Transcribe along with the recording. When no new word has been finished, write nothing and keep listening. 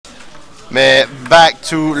Mais back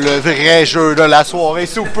to le vrai jeu de la soirée,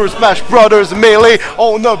 Super Smash Brothers Melee,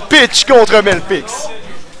 on a Pich contre MelpyX.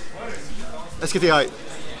 Est-ce que t'es hype?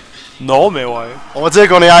 Non, mais ouais. On va dire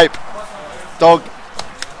qu'on est hype. Donc,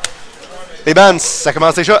 les bans, ça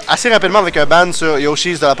commence déjà assez rapidement avec un ban sur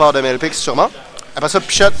Yoshi's de la part de MelpyX, sûrement. Après ça,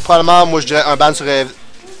 Pichette, probablement, moi je dirais un ban sur... T'es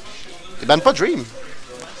ban pas Dream?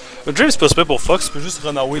 Le Dream, c'est pas super pour Fox, tu peux juste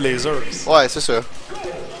run away lasers. Ouais, c'est ça.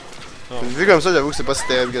 Oh. Vu comme ça, j'avoue que c'est pas si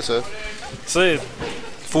terrible que ça. Tu sais,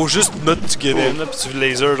 faut juste mettre du get in, là, pis tu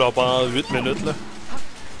laser genre pendant 8 minutes, là.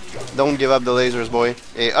 Don't give up the lasers, boy.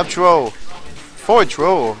 Et up throw. Forward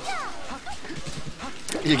throw.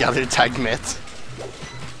 Il a gardé le tag met.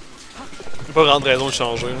 Y'a pas grande raison de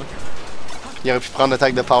changer, là. Il aurait pu prendre le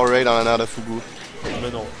tag de Powerade en l'honneur de Fugu.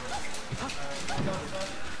 Mais non.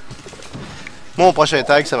 Moi, mon prochain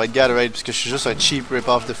tag, ça va être Gatorade, puisque je suis juste un cheap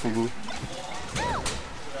rip-off de Fugu.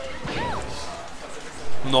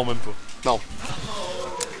 Non, même pas. Non.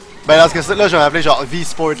 Ben, dans ce cas-là, je vais m'appeler genre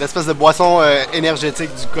V-Sport, l'espèce de boisson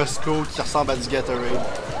énergétique du Costco qui ressemble à du Gatorade.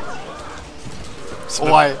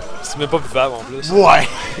 Ouais. C'est même pas buvable en plus. Ouais.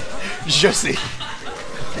 Je sais.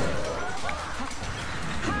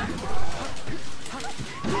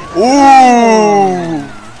 Ouh!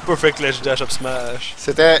 Perfect Ledge Dash Up Smash.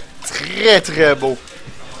 C'était très très beau.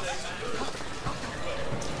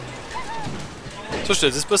 Ça, je te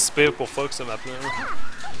dis, c'est pas si pire pour Fox, ce map-là.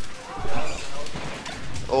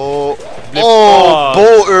 Oh, Blip. oh,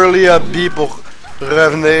 beau early up B pour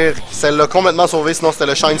revenir. Ça l'a complètement sauvé, sinon c'était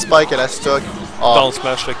le Shine Spike à la stock. Oh. Down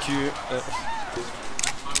Smash le cul.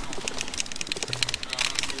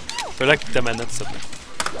 Fais là avec ta manette, s'il te plaît.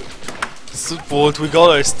 Pour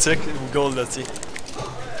wiggle un stick, wiggle là, tiens.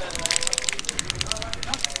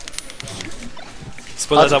 C'est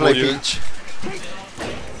pas dans ta milieu.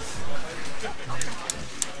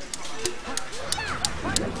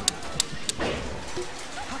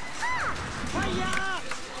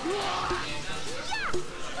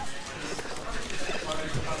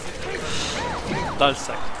 Dans le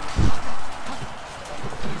sac.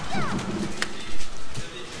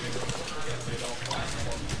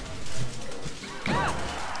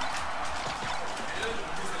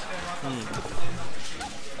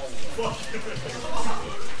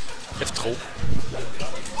 F trop.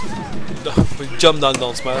 Jump dans le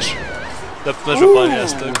down smash. Là, je vais prendre la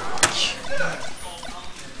stock.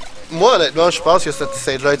 Moi, honnêtement, je pense que cette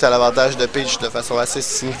stage-là est à l'avantage de Pich de façon assez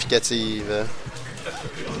significative.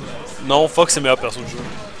 Non, Fox c'est le meilleur perso du jeu.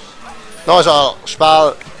 Non, genre, je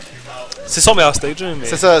parle... C'est son meilleur stage, hein, mais...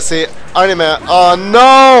 C'est ça, c'est un des meilleurs... Oh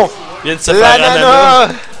non! Il vient de se faire ananas.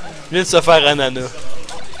 Il vient de se faire ananas.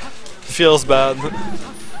 Feels bad.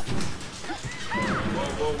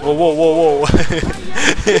 Wow, wow, wow, wow.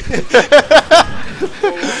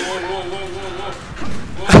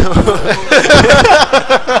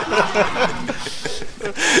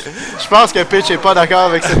 Je pense que Pitch est pas d'accord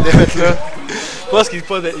avec cette défaite-là. Je pense qu'il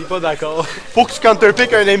est pas d'accord. Faut que tu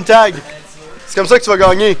counterpick un name tag. C'est comme ça que tu vas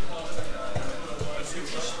gagner.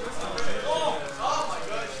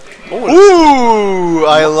 Oh, Ooh,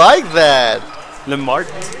 I like that. le Marth.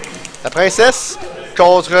 La princesse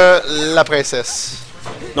contre la princesse.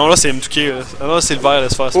 Non, là, c'est Mtuké. Là, c'est le vert,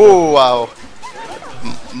 laisse faire. Oh, wow.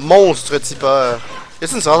 Monstre tipper. Y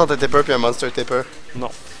a-t-il une différence entre un tipper et un monster tipper? Non.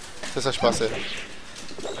 C'est ça que je pensais.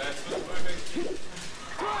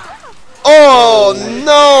 Oh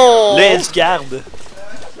non! Là, elle se garde.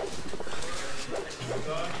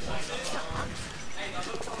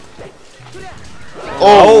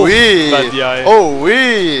 Oh oui! Bad bière. Oh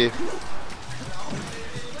oui!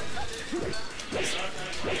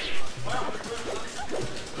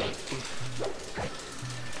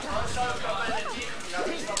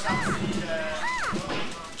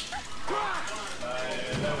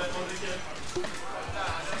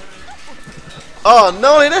 Oh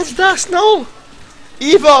non, les Let's Dash, non!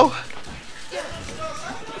 Evo!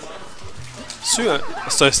 C'est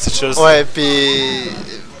un Stitches. Ouais, pis...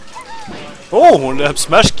 Oh, le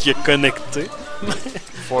Smash qui est connecté.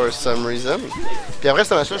 For some reason. Puis après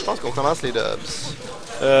ce match-là, je pense qu'on commence les dubs.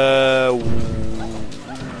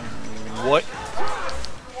 Ouais.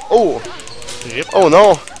 Oh! Rip. Oh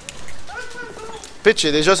non! Pitch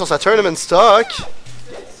est déjà sur sa tournament stock.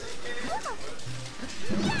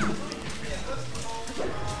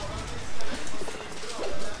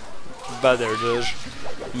 Bad air dodge.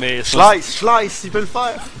 Mais Slice, il peut le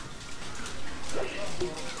faire.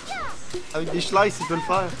 Avec des slices, il peut le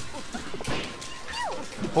faire.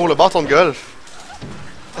 Oh, le bâton de golf.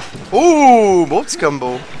 Ouh, beau petit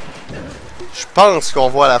combo. Je pense qu'on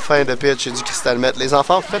voit la fin de Pitch et du Crystal Met. Les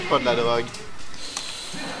enfants, faites pas de la drogue.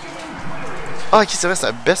 Ah, ok, c'est vrai, c'est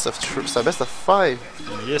un best of 5.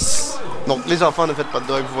 Yes. Donc, les enfants, ne faites pas de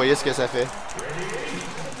drogue, vous voyez ce que ça fait.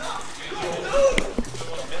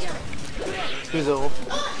 2-0.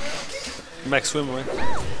 Max Swim, ouais.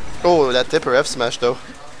 Oh, la tipper F smash, though.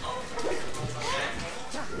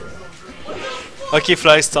 Ok,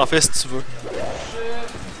 Fly, tu t'en fais si tu veux.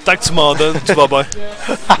 Tant que tu m'en donnes, tu vas bien.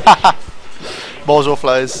 Bonjour,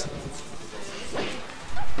 Flies.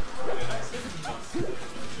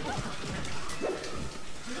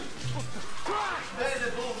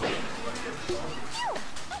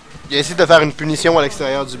 Il a essayé de faire une punition à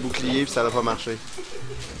l'extérieur du bouclier, puis ça n'a pas marché.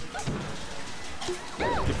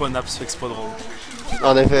 T'es pas nappe, ça fait que c'est pas drôle.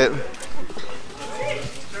 En effet.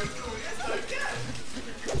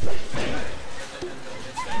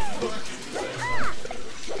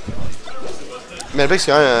 Mais le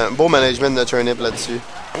c'est quand même un beau management de turnip là-dessus.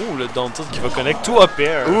 Oh, le down tilt qui va connect tout up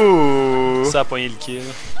air. Ouh! Ça a pogné le kill.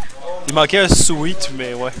 Il manquait un sweet,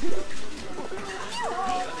 mais ouais.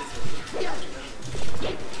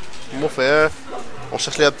 Bon fait. On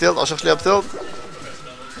cherche les up tilt,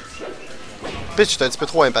 Pich, t'es un petit peu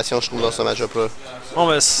trop impatient, je trouve, dans ce match-up là. Non,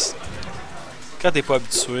 mais quand t'es pas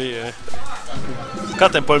habitué, quand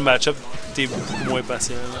t'aimes pas le match-up, t'es beaucoup moins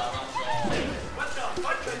patient. Là.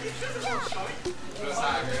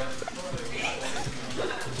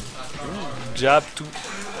 Jab, tout.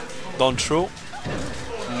 Don't throw.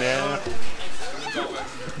 Nair.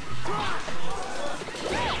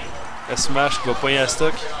 Le smash qui va poigner à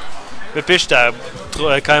stock. Le pitch, t'as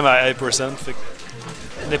quand même à 8%. Fait que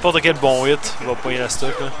n'importe quel bon hit va poigner à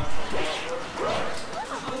stock. Là.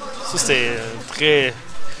 Ça, c'était très.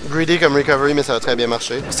 Greedy comme recovery, mais ça a très bien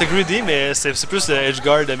marché. C'est greedy, mais c'est plus le edge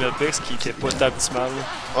guard de MelpyX qui est pas tant optimal.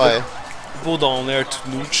 Là. Ouais. Beau down air tout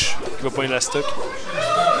nooch qui va poigner la stock.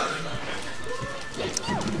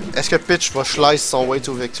 Est-ce que Pitch va slice son way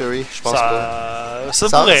to victory? Je pense pas. Ça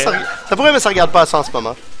pourrait. Ça pourrait, mais ça regarde pas ça en ce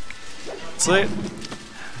moment. Tu sais,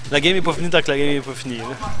 la game est pas finie tant que la game est pas finie. Là.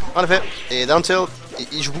 En effet. Et down tilt,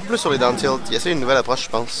 il joue beaucoup plus sur les down tilt. Il essaie une nouvelle approche, je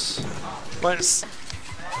pense. Ouais,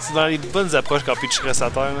 c'est dans les bonnes approches quand Pich reste à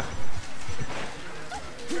terre. Là.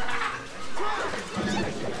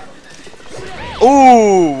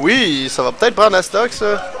 Oh oui, ça va peut-être prendre la stock,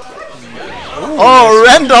 ça. Oh,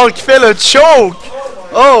 Randall qui fait le choke!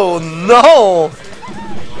 Oh non!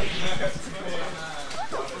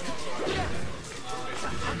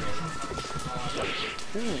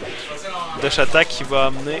 Dash attack qui va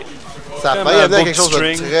amener. Ça a failli amener à quelque chose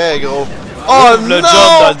string. de très gros. Oh le non!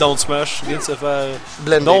 jump dans le down smash. Il vient de se faire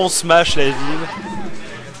blender. Down smash la vie.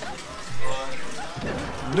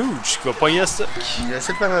 Nooch qui va pogner ça. Il a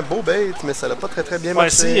essayé de faire un beau bait, mais ça l'a pas très bien Ouais,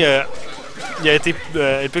 marché. si il a été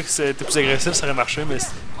plus agressif, ça aurait marché, mais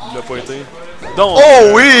il l'a pas été. Donc,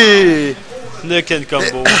 oh oui! le Ken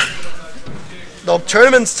combo. Donc,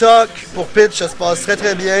 tournament stock pour Pitch, ça se passe très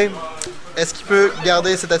très bien. Est-ce qu'il peut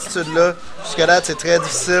garder cette attitude-là? Jusqu'à là, c'est très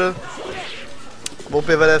difficile. Beau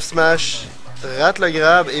pivot F smash. Rate le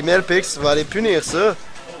grab. Et MelpyX va aller punir ça.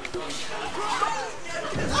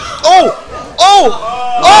 Oh! Oh!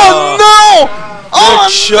 Oh non! Oh le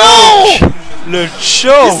choke! non! Le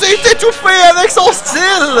choke! Il s'est étouffé avec son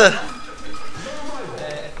style!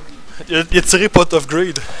 Il a tiré pot of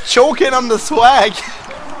greed. Choking on the swag!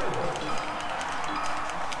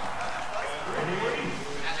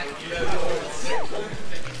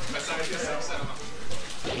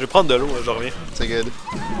 Je vais prendre de l'eau, je reviens. C'est good.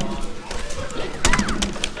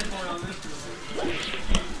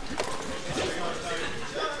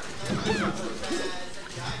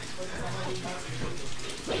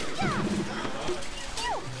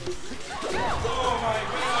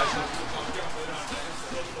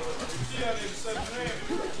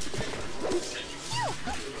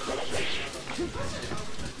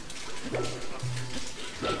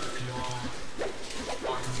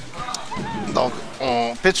 Donc,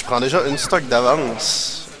 Pitch prend déjà une stock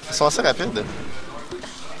d'avance. Ils sont assez rapides.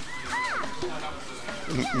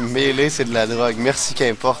 Mêlée, c'est de la drogue. Merci,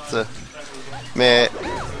 qu'importe. Mais...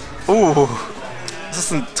 ouh! Ça,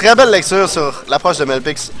 c'est une très belle lecture sur l'approche de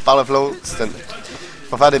MelpyX par le flow. Il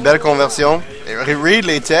va faire des belles conversions. Et read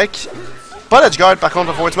les techs. Pas l'edge guard, par contre,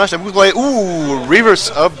 le forward smash. T'as beaucoup de... ouh!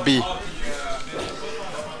 Reverse up B.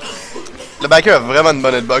 Le backer a vraiment une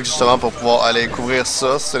bonne hitbox justement pour pouvoir aller couvrir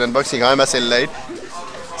ça. C'est une hitbox qui est quand même assez late.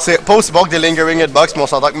 C'est pas aussi bon que des lingering hitbox, mais on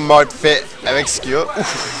s'entend que Marth fait avec ce qu'il y a.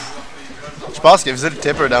 Ouf. Je pense qu'il a visé le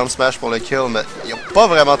tipper down smash pour le kill, mais il a pas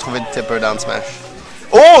vraiment trouvé de tipper down smash.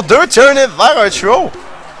 Oh! Deux turnip vers un throw!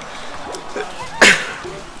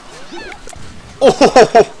 Oh!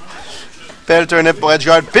 Fait le turnip pour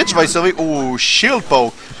edgeguard. Pitch va y survivre. Oh! Shield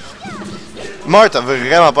poke. Marth a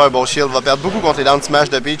vraiment pas un bon shield, va perdre beaucoup contre les down smash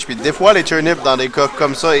de Pich, puis des fois les turnips dans des cas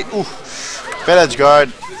comme ça, et ouf! Fait l'edge guard,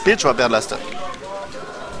 Pich va perdre la stock.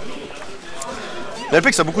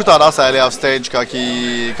 MelpyX a beaucoup tendance à aller off stage quand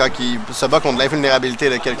il se bat contre l'invulnérabilité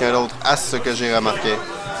de quelqu'un d'autre, à ce que j'ai remarqué.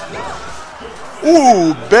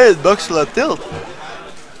 Ouh! Belle box slot tilt!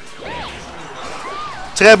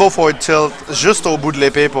 Très beau forward tilt, juste au bout de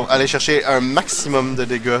l'épée pour aller chercher un maximum de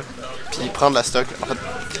dégâts, puis prendre la stock. En fait,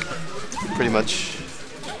 pretty much.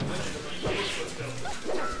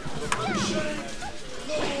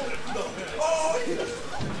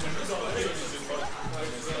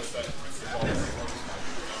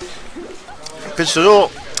 Pich toujours,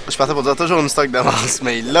 je partais pour dire toujours une stock d'avance,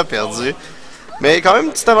 mais il l'a perdu. Mais quand même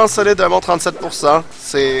une petite avance solide de 1,37%.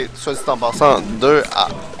 C'est, soit dit en passant, 2 à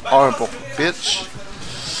 1 pour Pich.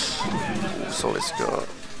 Où sont les scores?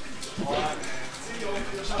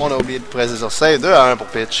 On a oublié de préciser sur save. 2 à 1 pour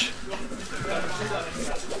Pich.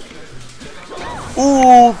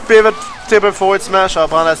 Ouh, pivot, table forward smash, on va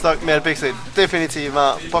prendre la stock. MelpyX est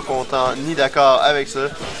définitivement pas content ni d'accord avec ça.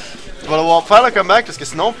 Il va devoir faire le comeback parce que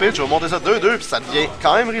sinon Pich va monter ça 2-2 puis ça devient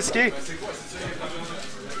quand même risqué.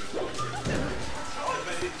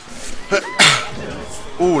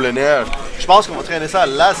 Ouh, le nerf. Je pense qu'on va traîner ça à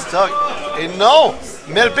la stock. Et non!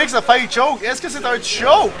 MelpyX a failli choke. Est-ce que c'est un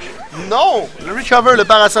choke? Non! Le recover, le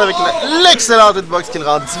parasol avec l'excellente hitbox qui le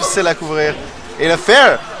rend difficile à couvrir. Et le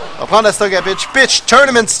fair va prendre la stock à Pich. Pich,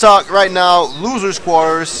 tournament stock right now. Losers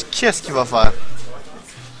quarters. Qu'est-ce qu'il va faire?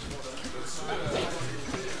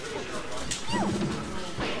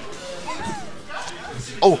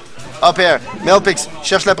 Oh! Up air. MelpyX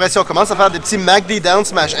cherche la pression. Commence à faire des petits MACD down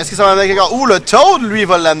smash. Est-ce que ça va l'amener à quelque part? Ouh, le Toad, lui,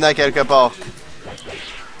 va l'amener à quelque part.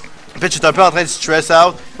 Pich est un peu en train de stress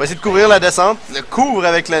out. Il va essayer de couvrir la descente. Le couvre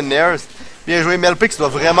avec le Nair. Bien joué. MelpyX doit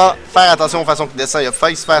vraiment faire attention aux façons qu'il descend. Il a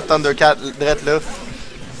failli se faire Thundercat direct là.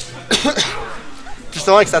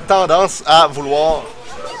 Justement, avec sa tendance à vouloir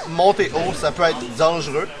monter haut, ça peut être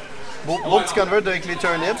dangereux. Beau petit convert avec les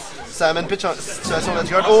turnips. Ça amène Pich en situation de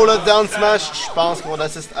guard. Oh, le down smash, je pense qu'on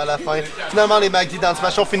assiste à la fin. Finalement, les MACD down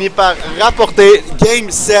smash ont fini par rapporter game,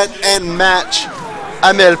 set and match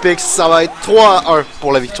à MelpyX. Ça va être 3-1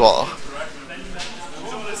 pour la victoire.